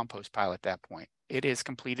it in the compost pile at that point. It has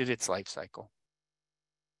completed its life cycle.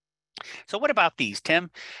 So what about these, Tim?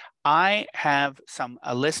 I have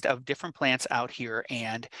a list of different plants out here.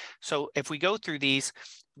 And so if we go through these,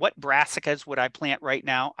 what brassicas would I plant right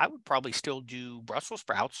now? I would probably still do Brussels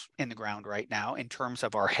sprouts in the ground right now in terms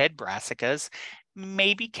of our head brassicas,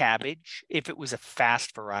 maybe cabbage if it was a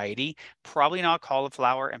fast variety, probably not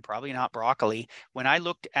cauliflower and probably not broccoli. When I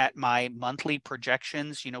looked at my monthly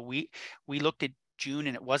projections, we looked at June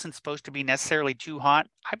and it wasn't supposed to be necessarily too hot.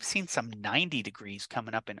 I've seen some 90 degrees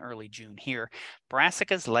coming up in early June here.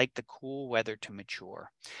 Brassicas like the cool weather to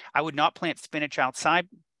mature. I would not plant spinach outside.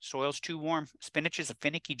 Soil's too warm. Spinach is a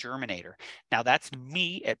finicky germinator. Now that's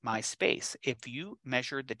me at my space. If you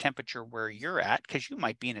measured the temperature where you're at, because you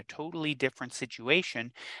might be in a totally different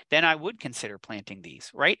situation, then I would consider planting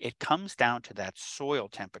these, right? It comes down to that soil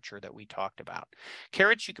temperature that we talked about.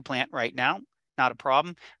 Carrots you could plant right now. Not a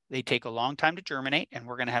problem. They take a long time to germinate, and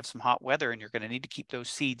we're going to have some hot weather, and you're going to need to keep those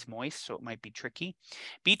seeds moist, so it might be tricky.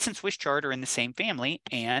 Beets and Swiss chard are in the same family,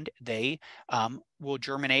 and they will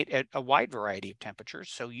germinate at a wide variety of temperatures,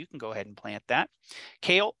 so you can go ahead and plant that.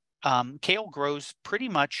 Kale grows pretty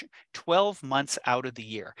much 12 months out of the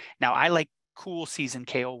year. Now, I like cool season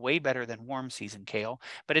kale way better than warm season kale,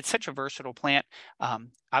 but it's such a versatile plant.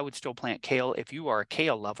 I would still plant kale if you are a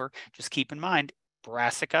kale lover. Just keep in mind,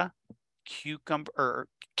 brassica, cucumber or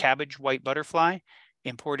cabbage white butterfly,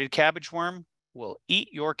 imported cabbage worm will eat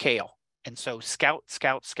your kale. And so scout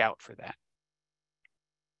for that.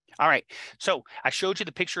 All right, so I showed you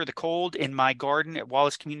the picture of the cold in my garden at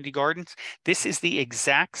Wallace Community Gardens. This is the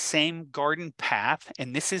exact same garden path,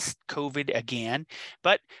 and this is COVID again.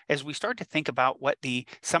 But as we start to think about what the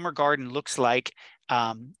summer garden looks like,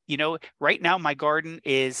 right now my garden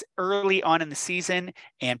is early on in the season,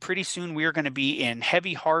 and pretty soon we're going to be in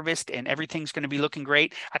heavy harvest and everything's going to be looking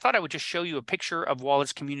great. I thought I would just show you a picture of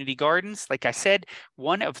Wallace Community Gardens. Like I said,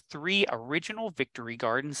 one of 3 original victory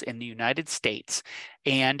gardens in the United States.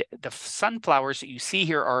 And the sunflowers that you see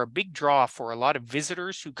here are a big draw for a lot of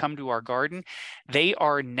visitors who come to our garden. They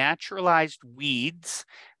are naturalized weeds.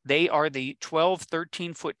 They are the 12,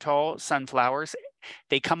 13 foot tall sunflowers.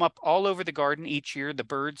 They come up all over the garden each year. The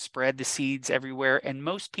birds spread the seeds everywhere, and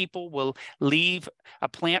most people will leave a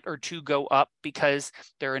plant or two go up because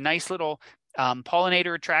they're a nice little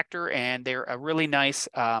pollinator attractor, and they're a really nice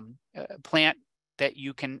plant that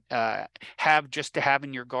you can have just to have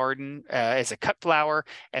in your garden as a cut flower,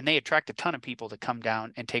 and they attract a ton of people to come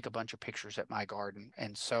down and take a bunch of pictures at my garden.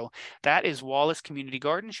 And so that is Wallace Community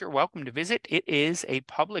Gardens. You're welcome to visit. It is a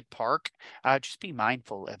public park. Just be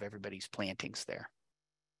mindful of everybody's plantings there.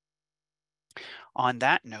 On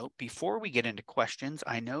that note, before we get into questions,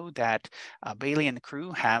 I know that Bailey and the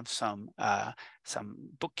crew have some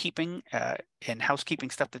bookkeeping and housekeeping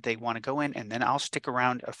stuff that they want to go in, and then I'll stick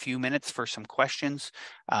around a few minutes for some questions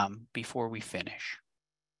before we finish.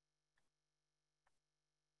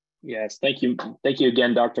 Yes, thank you. Thank you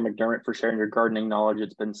again, Dr. McDermott, for sharing your gardening knowledge.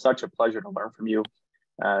 It's been such a pleasure to learn from you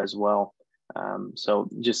as well. So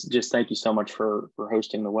just thank you so much for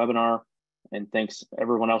hosting the webinar. And thanks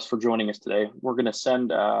everyone else for joining us today. We're going to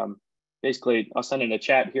send, basically, I'll send in a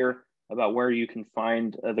chat here about where you can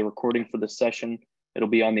find the recording for this session. It'll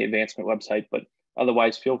be on the advancement website, but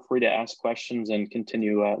otherwise feel free to ask questions and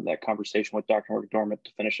continue that conversation with Dr. McDermott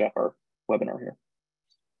to finish up our webinar here.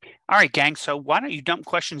 All right, gang. So why don't you dump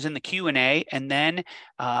questions in the Q&A, and then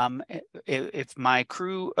if my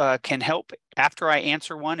crew can help after I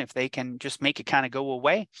answer one, if they can just make it kind of go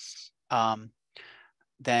away,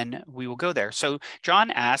 then we will go there. So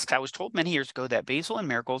John asks, I was told many years ago that basil and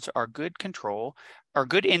marigolds are good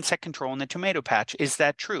insect control in the tomato patch. Is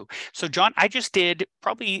that true? So John, I just did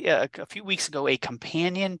probably a few weeks ago a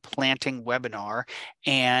companion planting webinar,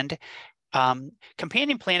 and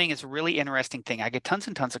companion planting is a really interesting thing. I get tons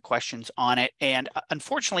and tons of questions on it, and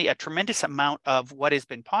unfortunately a tremendous amount of what has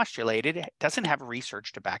been postulated doesn't have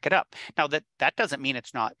research to back it up. Now that doesn't mean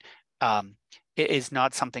it's not it is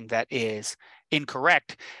not something that is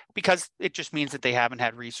incorrect, because it just means that they haven't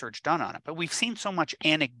had research done on it. But we've seen so much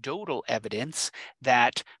anecdotal evidence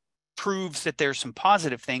that proves that there's some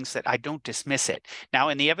positive things that I don't dismiss it. Now,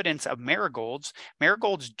 in the evidence of marigolds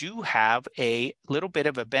do have a little bit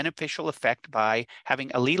of a beneficial effect by having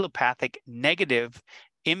allelopathic negative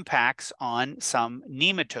impacts on some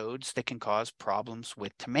nematodes that can cause problems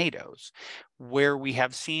with tomatoes. Where we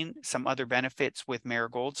have seen some other benefits with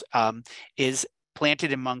marigolds is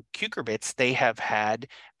planted among cucurbits, they have had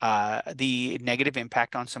the negative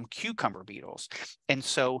impact on some cucumber beetles. And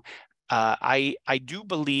so I do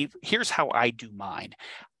believe, here's how I do mine.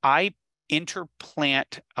 I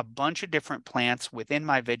interplant a bunch of different plants within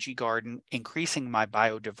my veggie garden, increasing my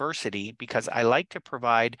biodiversity, because I like to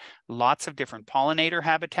provide lots of different pollinator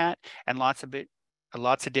habitat and lots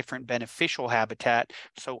of different beneficial habitat.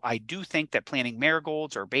 So I do think that planting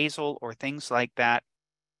marigolds or basil or things like that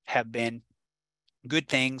have been good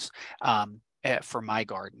things for my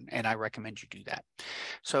garden, and I recommend you do that.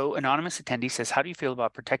 So anonymous attendee says, how do you feel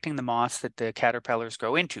about protecting the moths that the caterpillars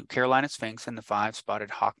grow into? Carolina Sphinx and the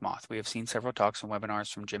 5-spotted hawk moth. We have seen several talks and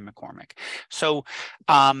webinars from Jim McCormick. So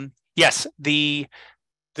yes, the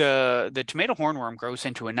tomato hornworm grows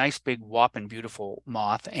into a nice big whopping beautiful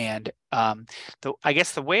moth. And I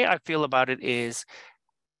guess the way I feel about it is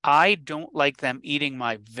I don't like them eating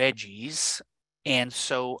my veggies. And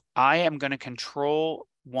so I am going to control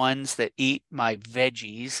ones that eat my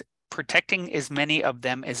veggies, protecting as many of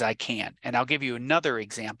them as I can. And I'll give you another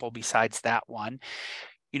example besides that one.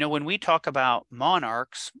 You know, when we talk about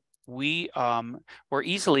monarchs, we were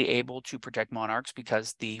easily able to protect monarchs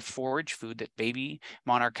because the forage food that baby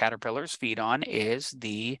monarch caterpillars feed on is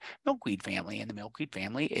the milkweed family, and the milkweed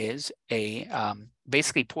family is a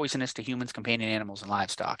basically poisonous to humans, companion animals, and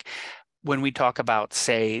livestock. When we talk about,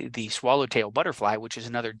 say, the swallowtail butterfly, which is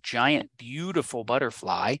another giant, beautiful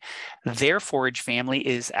butterfly, their forage family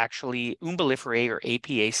is actually Umbelliferae or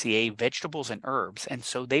Apiaceae, vegetables and herbs. And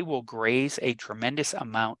so they will graze a tremendous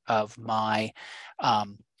amount of my,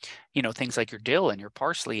 you know, things like your dill and your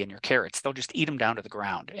parsley and your carrots. They'll just eat them down to the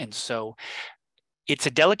ground. And so it's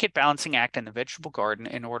a delicate balancing act in the vegetable garden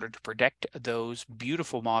in order to protect those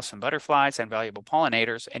beautiful moths and butterflies and valuable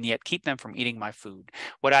pollinators, and yet keep them from eating my food.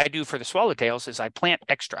 What I do for the swallowtails is I plant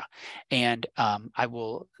extra, and I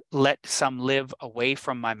will let some live away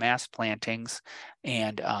from my mass plantings,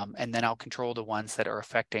 and then I'll control the ones that are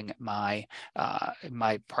affecting my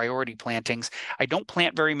my priority plantings. I don't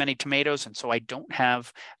plant very many tomatoes, and so I don't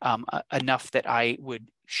have enough that I would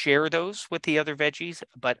share those with the other veggies,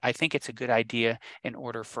 but I think it's a good idea in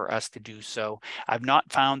order for us to do so. I've not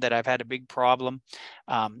found that I've had a big problem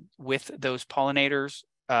with those pollinators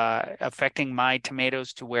affecting my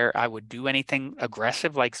tomatoes to where I would do anything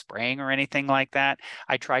aggressive like spraying or anything like that.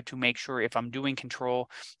 I try to make sure if I'm doing control,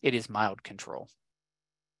 it is mild control.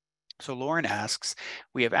 So Lauren asks,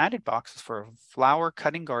 we have added boxes for a flower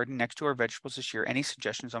cutting garden next to our vegetables this year. Any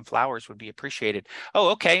suggestions on flowers would be appreciated. Oh,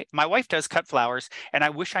 okay. My wife does cut flowers, and I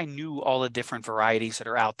wish I knew all the different varieties that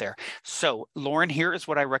are out there. So Lauren, here is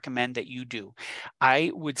what I recommend that you do. I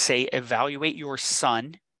would say evaluate your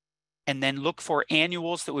sun, and then look for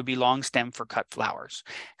annuals that would be long stem for cut flowers.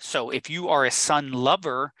 So if you are a sun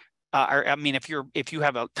lover, or I mean, if you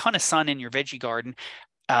have a ton of sun in your veggie garden,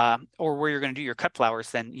 or where you're going to do your cut flowers,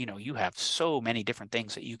 then you know you have so many different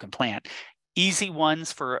things that you can plant. Easy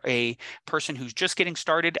ones for a person who's just getting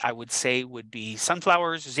started, I would say, would be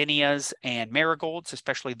sunflowers, zinnias, and marigolds,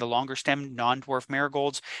 especially the longer stem non-dwarf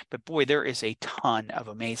marigolds. But boy, there is a ton of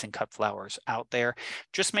amazing cut flowers out there.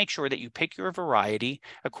 Just make sure that you pick your variety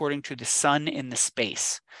according to the sun in the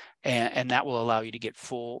space, and that will allow you to get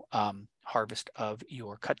full harvest of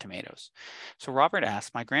your cut tomatoes. So Robert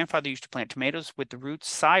asks, my grandfather used to plant tomatoes with the roots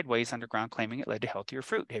sideways underground, claiming it led to healthier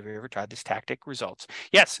fruit. Have you ever tried this tactic? Results?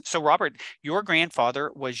 Yes. So Robert, your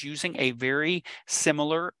grandfather was using a very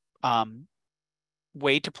similar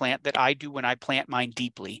way to plant that I do when I plant mine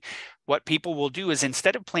deeply. What people will do is,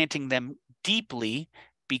 instead of planting them deeply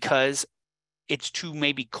because it's too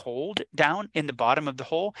maybe cold down in the bottom of the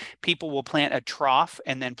hole, people will plant a trough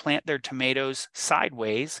and then plant their tomatoes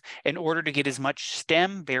sideways in order to get as much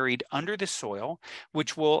stem buried under the soil,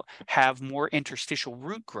 which will have more interstitial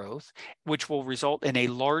root growth, which will result in a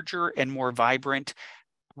larger and more vibrant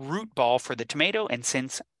root ball for the tomato. And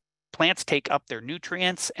since plants take up their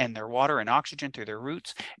nutrients and their water and oxygen through their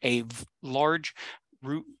roots, a large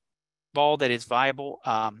root ball that is viable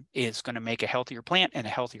is going to make a healthier plant and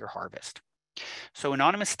a healthier harvest. So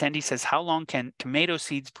anonymous attendee says, how long can tomato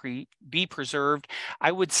seeds be preserved?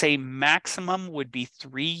 I would say maximum would be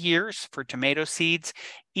 3 years for tomato seeds.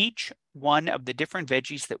 Each one of the different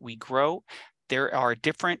veggies that we grow, there are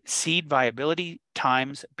different seed viability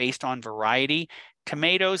times based on variety.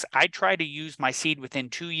 Tomatoes, I try to use my seed within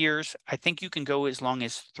 2 years. I think you can go as long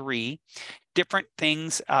as 3. Different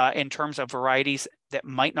things in terms of varieties that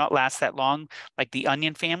might not last that long, like the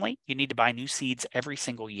onion family, you need to buy new seeds every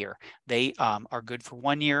single year. They are good for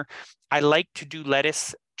 1 year. I like to do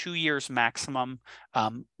lettuce 2 years maximum.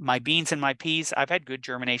 My beans and my peas, I've had good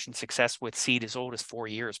germination success with seed as old as 4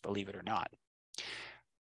 years, believe it or not.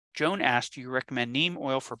 Joan asked, do you recommend neem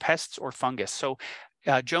oil for pests or fungus? So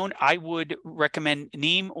Joan, I would recommend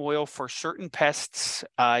neem oil for certain pests,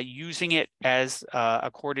 using it as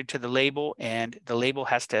according to the label, and the label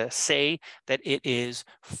has to say that it is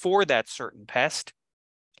for that certain pest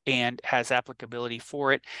and has applicability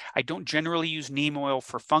for it. I don't generally use neem oil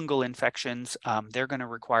for fungal infections. They're going to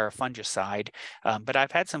require a fungicide, but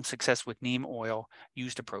I've had some success with neem oil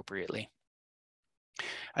used appropriately.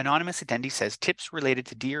 Anonymous attendee says tips related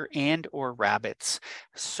to deer and or rabbits.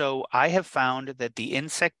 So I have found that the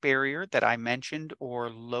insect barrier that I mentioned, or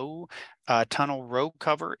low tunnel row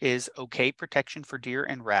cover, is okay protection for deer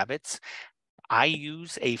and rabbits. I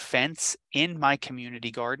use a fence in my community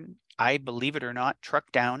garden. I, believe it or not,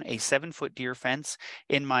 truck down a 7-foot deer fence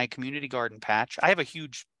in my community garden patch. I have a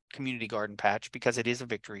huge community garden patch because it is a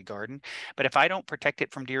victory garden. But if I don't protect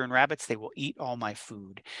it from deer and rabbits, they will eat all my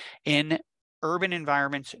food. In urban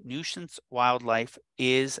environments, nuisance wildlife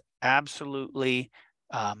is absolutely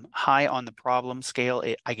high on the problem scale.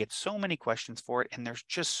 I get so many questions for it, and there's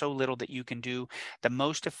just so little that you can do. The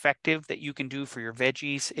most effective that you can do for your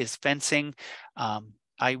veggies is fencing.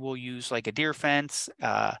 I will use like a deer fence.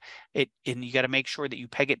 And you got to make sure that you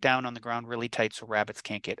peg it down on the ground really tight so rabbits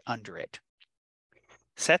can't get under it.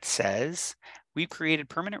 Seth says, we've created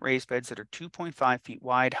permanent raised beds that are 2.5 feet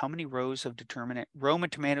wide. How many rows of determinate Roma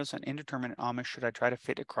tomatoes and indeterminate amish should I try to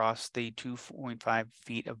fit across the 2.5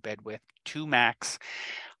 feet of bed width? 2 max.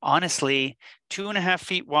 Honestly, 2.5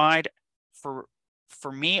 feet wide,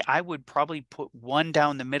 for me, I would probably put 1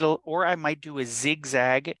 down the middle, or I might do a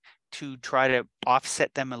zigzag to try to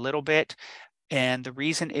offset them a little bit. And the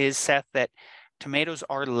reason is, Seth, that tomatoes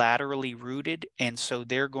are laterally rooted, and so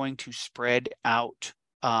they're going to spread out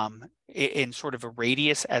in sort of a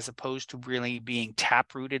radius, as opposed to really being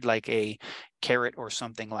tap rooted like a carrot or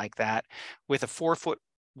something like that. With a 4-foot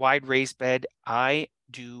wide raised bed, I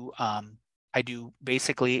do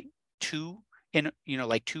basically 2 in,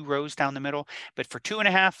 like 2 rows down the middle. But for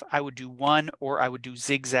 2.5, I would do 1, or I would do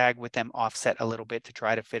zigzag with them offset a little bit to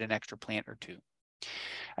try to fit an extra plant or 2.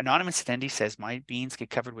 Anonymous attendee says, my beans get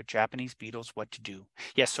covered with Japanese beetles. What to do?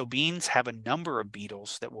 Yes, so beans have a number of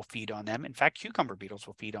beetles that will feed on them. In fact, cucumber beetles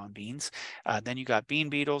will feed on beans. Then you got bean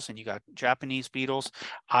beetles and you got Japanese beetles.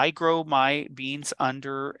 I grow my beans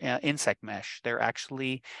under insect mesh. They're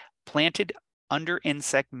actually planted under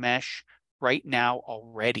insect mesh right now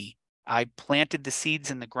already. I planted the seeds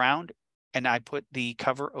in the ground and I put the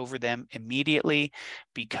cover over them immediately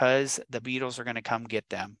because the beetles are going to come get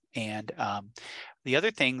them. And the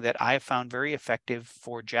other thing that I have found very effective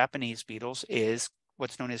for Japanese beetles is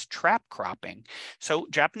what's known as trap cropping. So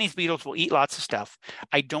Japanese beetles will eat lots of stuff.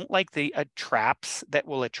 I don't like the traps that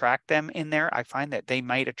will attract them in there. I find that they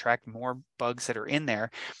might attract more bugs that are in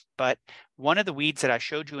there. But one of the weeds that I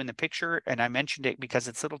showed you in the picture, and I mentioned it because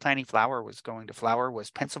its little tiny flower was going to flower,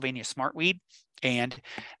 was Pennsylvania smartweed. And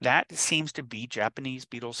that seems to be Japanese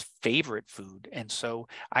beetles' favorite food. And so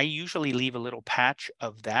I usually leave a little patch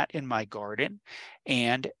of that in my garden.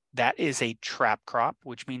 And that is a trap crop,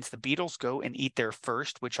 which means the beetles go and eat there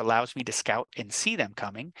first, which allows me to scout and see them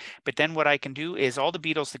coming. But then what I can do is all the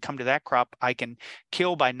beetles that come to that crop, I can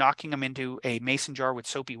kill by knocking them into a mason jar with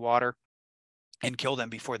soapy water and kill them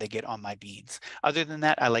before they get on my beans. Other than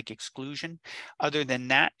that, I like exclusion. Other than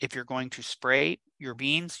that, if you're going to spray your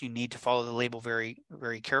beans, you need to follow the label very,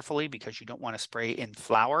 very carefully, because you don't want to spray in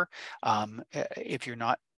flour if you're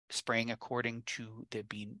not spraying according to the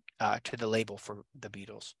to the label for the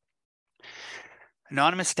beetles.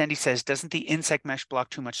 Anonymous attendee says, doesn't the insect mesh block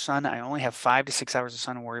too much sun? I only have 5 to 6 hours of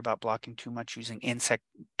sun and worry about blocking too much using insect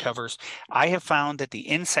covers. I have found that the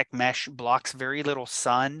insect mesh blocks very little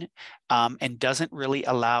sun and doesn't really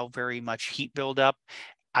allow very much heat buildup.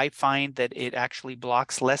 I find that it actually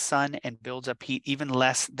blocks less sun and builds up heat even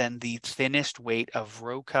less than the thinnest weight of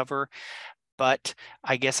row cover. But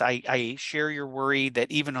I guess I share your worry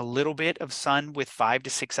that even a little bit of sun with 5 to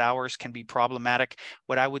 6 hours can be problematic.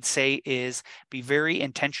 What I would say is be very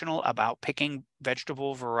intentional about picking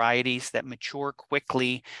vegetable varieties that mature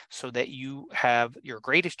quickly so that you have your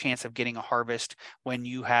greatest chance of getting a harvest when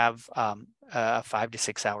you have a 5 to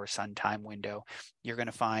 6 hour sun time window. You're going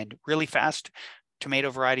to find really fast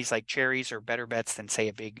tomato varieties like cherries are better bets than, say,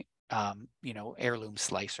 a big heirloom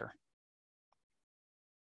slicer.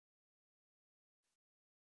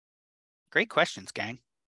 Great questions, gang.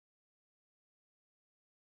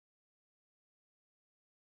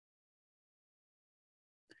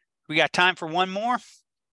 We got time for one more.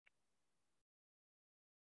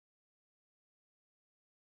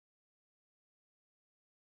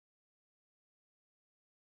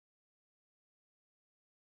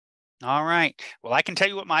 All right. Well, I can tell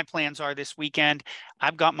you what my plans are this weekend.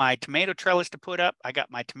 I've got my tomato trellis to put up. I got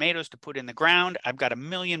my tomatoes to put in the ground. I've got a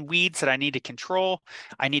million weeds that I need to control.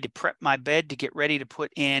 I need to prep my bed to get ready to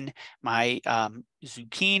put in my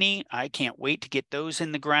zucchini. I can't wait to get those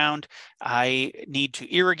in the ground. I need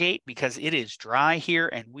to irrigate because it is dry here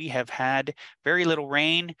and we have had very little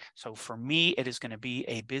rain. So for me, it is going to be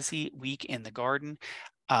a busy week in the garden.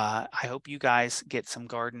 I hope you guys get some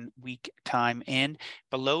garden week time in.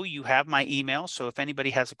 Below you have my email, so if anybody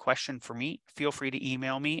has a question for me, feel free to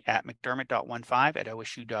email me at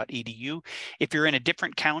mcdermott.15@osu.edu. If you're in a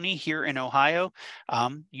different county here in Ohio,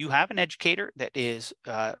 you have an educator that is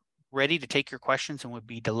ready to take your questions and would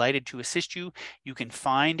be delighted to assist you. You can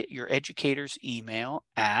find your educator's email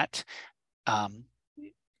at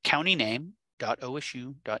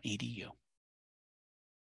countyname.osu.edu.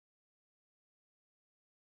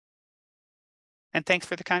 And thanks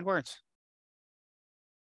for the kind words.